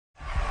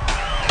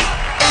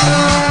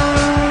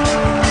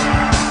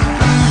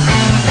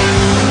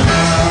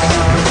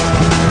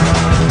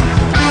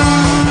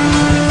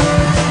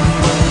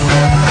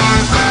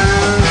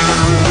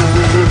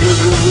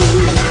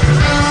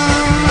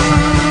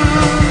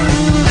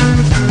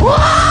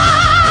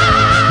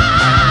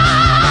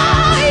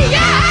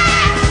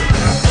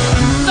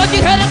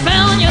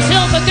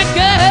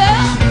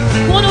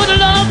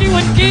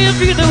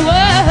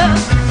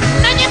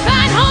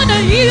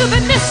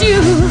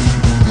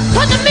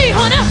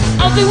honey,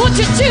 I'll do what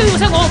you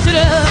choose. I want you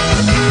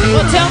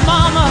to tell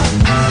mama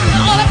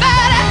all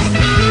about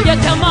it. Yeah,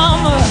 tell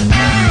mama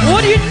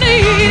what do you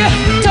need.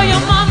 Tell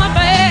your mama,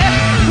 babe,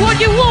 what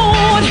you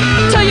want.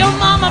 Tell your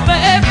mama,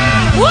 babe,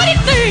 what do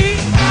you need.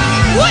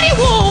 What do you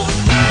want?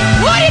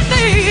 What do you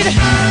need?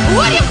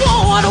 What do you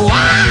want?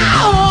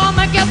 Wow, I'll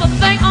make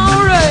everything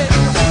alright.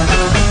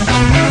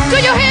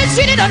 Cause your head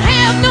she didn't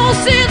have no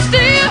sense,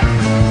 dear.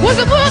 Was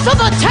it worth all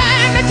the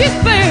time that you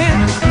spent?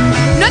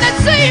 Now that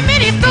same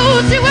many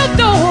fools you will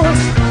do.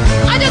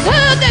 I just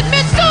heard that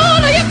Miss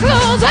Soul of your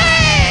clothes.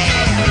 Hey,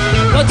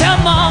 well tell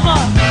mama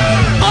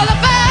all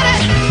about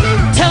it.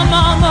 Tell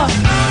mama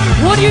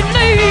what do you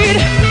need.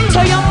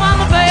 Tell your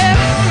mama, babe,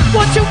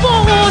 what you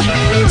want.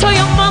 Tell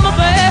your mama,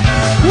 babe,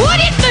 what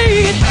do you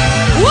need.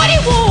 What do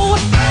you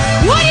want?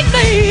 What do you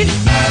need?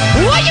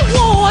 What do you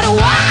want?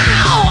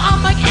 Wow,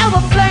 I'll make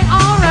everything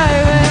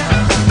alright.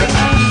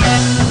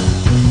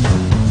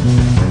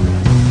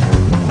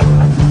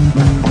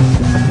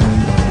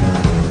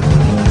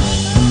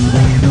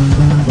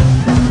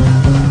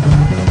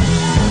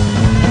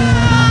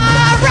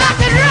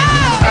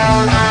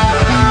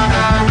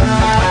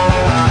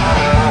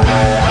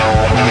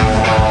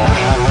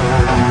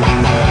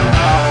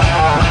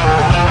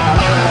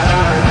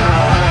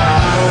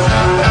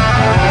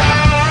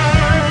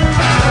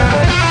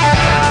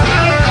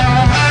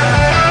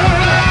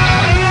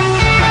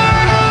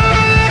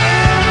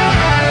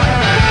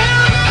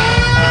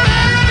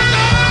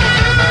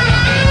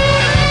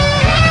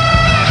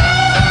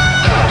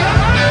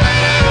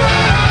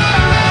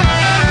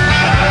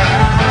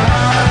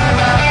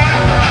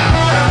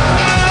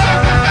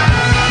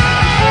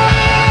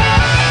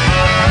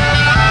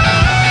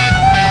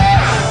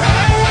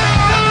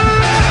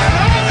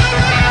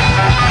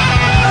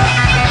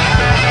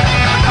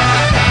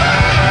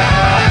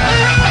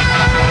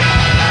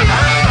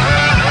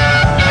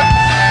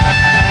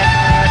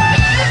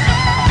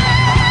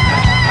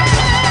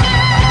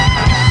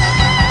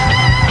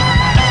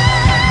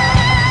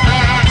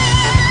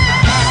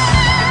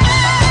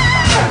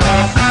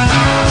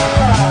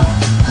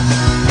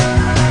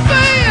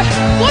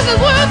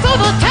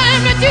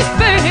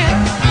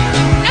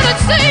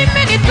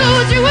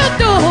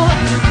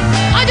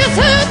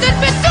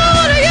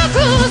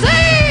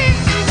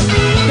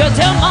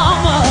 Tell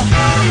mama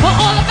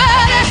all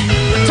about it.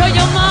 Tell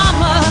your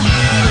mama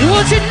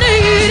what you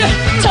need.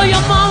 Tell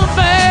your mama,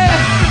 babe,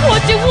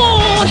 what you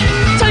want.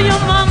 Tell your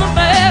mama,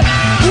 babe,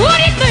 what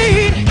do you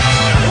need.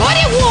 What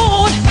do you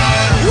want?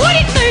 What do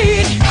you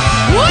need?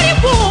 What do you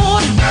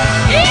want?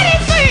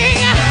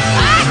 Anything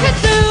I could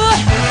do.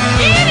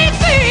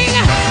 Anything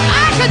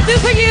I could do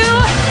for you.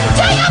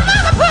 Tell your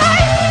mama,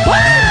 babe.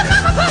 Oh,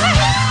 mama, babe.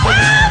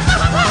 Oh,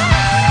 mama, babe.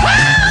 Oh,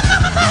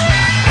 mama, babe.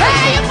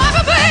 Hey, your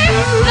mama, babe.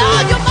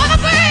 Lord, your mama,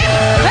 babe.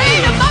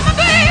 Hey, your mama,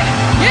 babe.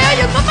 Yeah,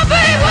 your mama,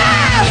 babe.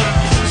 Wow.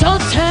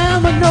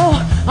 Sometimes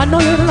I know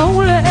you're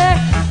lonely.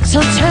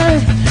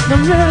 Sometimes in the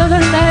middle of the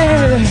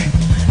night.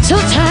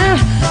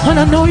 Sometimes when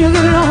I know you're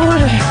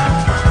lonely.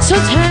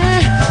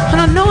 Sometimes when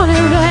I know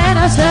you're right.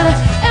 I said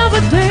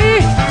every day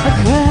I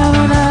cry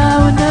when I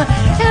was not.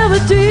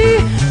 Every day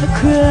I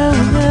cry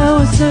when I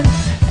was not.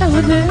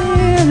 Every day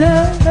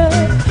love.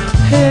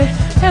 Hey,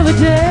 every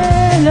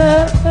day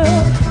love.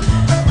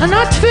 And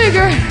I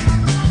figure,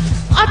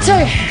 I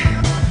tell you,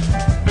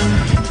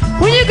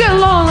 when you get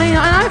lonely, and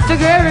I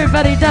figure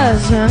everybody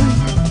does, man.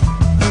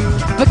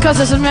 Because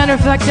as a matter of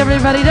fact,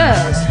 everybody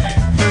does.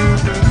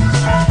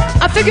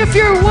 I figure if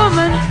you're a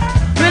woman,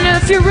 man,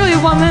 if you're really a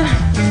woman,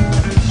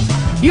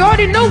 you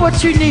already know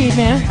what you need,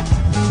 man.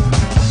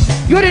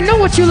 You already know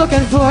what you're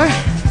looking for.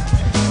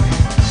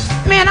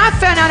 Man, I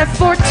found out at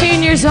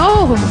 14 years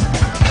old.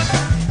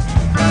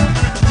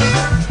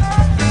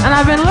 And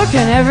I've been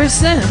looking ever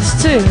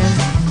since, too.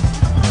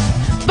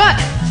 But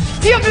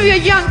if you happen to be a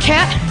young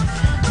cat,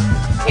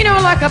 you know,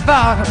 like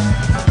about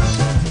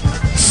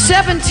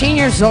 17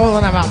 years old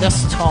and about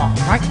this tall,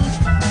 right?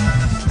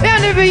 If you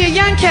happen to be a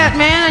young cat,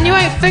 man, and you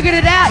ain't figured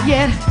it out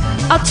yet,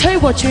 I'll tell you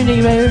what you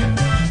need, baby.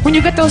 When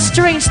you get those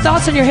strange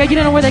thoughts in your head, you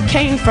don't know where they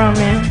came from,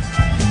 man.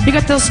 You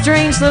got those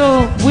strange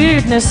little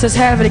weirdness that's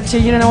happening to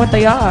you, you don't know what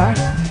they are.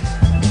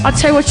 I'll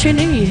tell you what you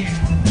need.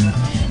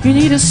 You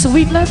need a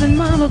sweet loving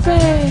mama,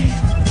 babe.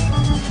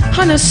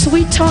 And a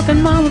sweet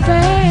talking mama,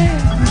 babe.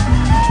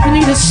 You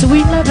need a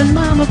sweet loving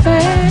mama,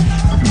 babe.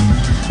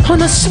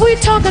 And a sweet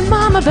talking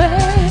mama,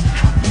 babe.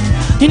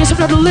 You need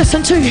someone to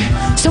listen to you,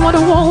 someone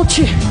to want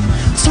you,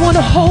 someone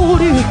to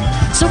hold you,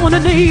 someone to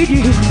need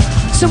you,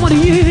 someone to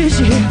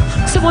use you,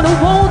 someone to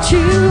want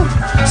you,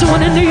 someone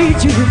to need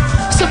you,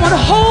 someone to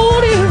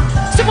hold you,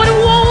 someone to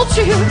want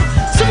you,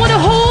 someone to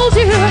hold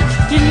you.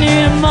 You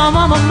need a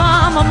mama, mama,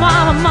 mama,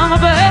 mama, mama,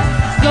 babe.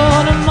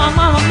 Lord,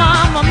 mama,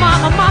 mama, mama,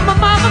 mama, mama,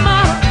 mama, mama,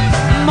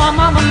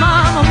 mama, mama,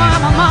 mama, mama,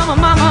 mama, mama,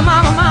 mama,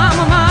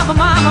 mama, mama,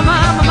 mama.